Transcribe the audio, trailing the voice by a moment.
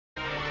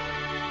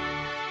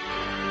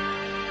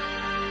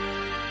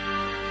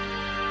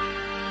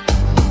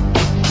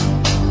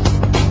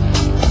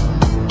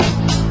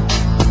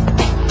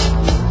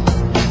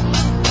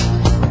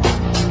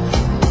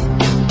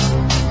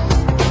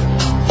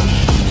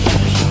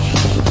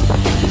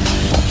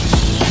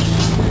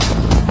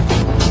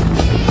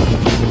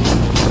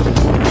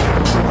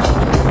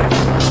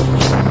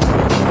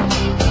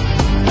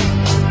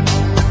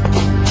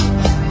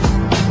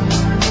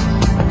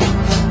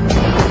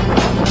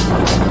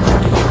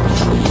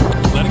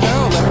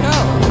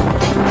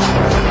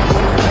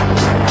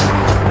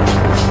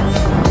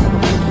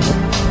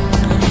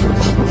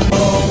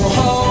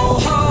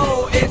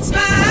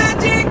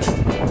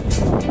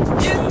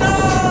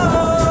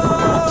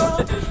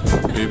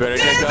better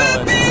get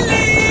going.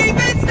 Believe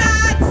it's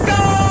not so.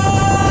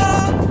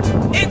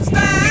 It's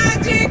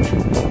magic,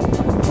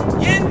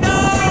 you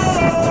know.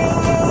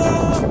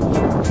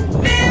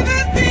 Never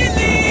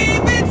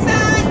believe it's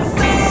not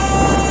so.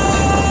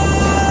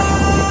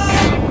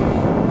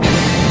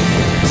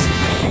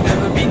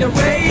 Never been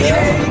away,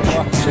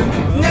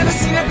 never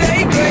seen a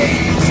day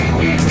great.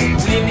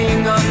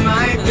 Leaning on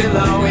my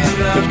pillow in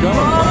the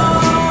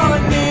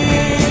morning.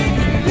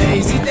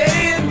 Lazy day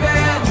in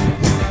bed,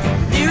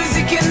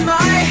 music in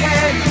my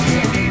head,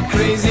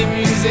 crazy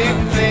music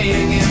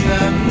playing in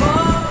the morning.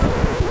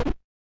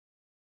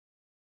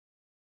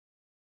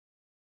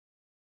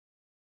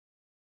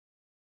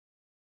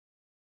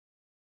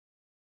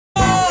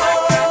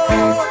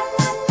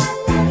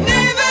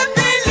 Never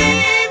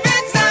believe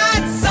it's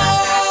not so.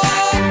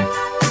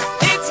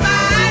 It's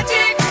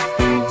magic,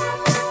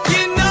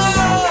 you know.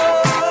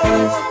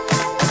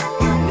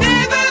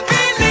 Never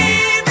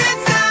believe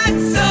it's not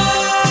so.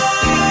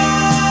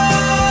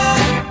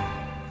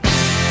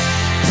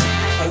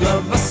 I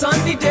love a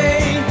sunny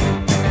day,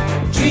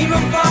 dream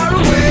of far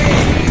away,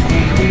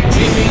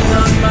 dreaming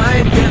on my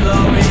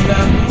pillow in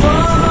the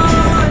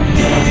morning.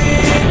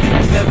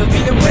 Never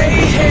been away,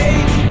 hey,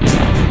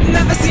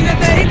 never seen a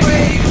day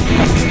break.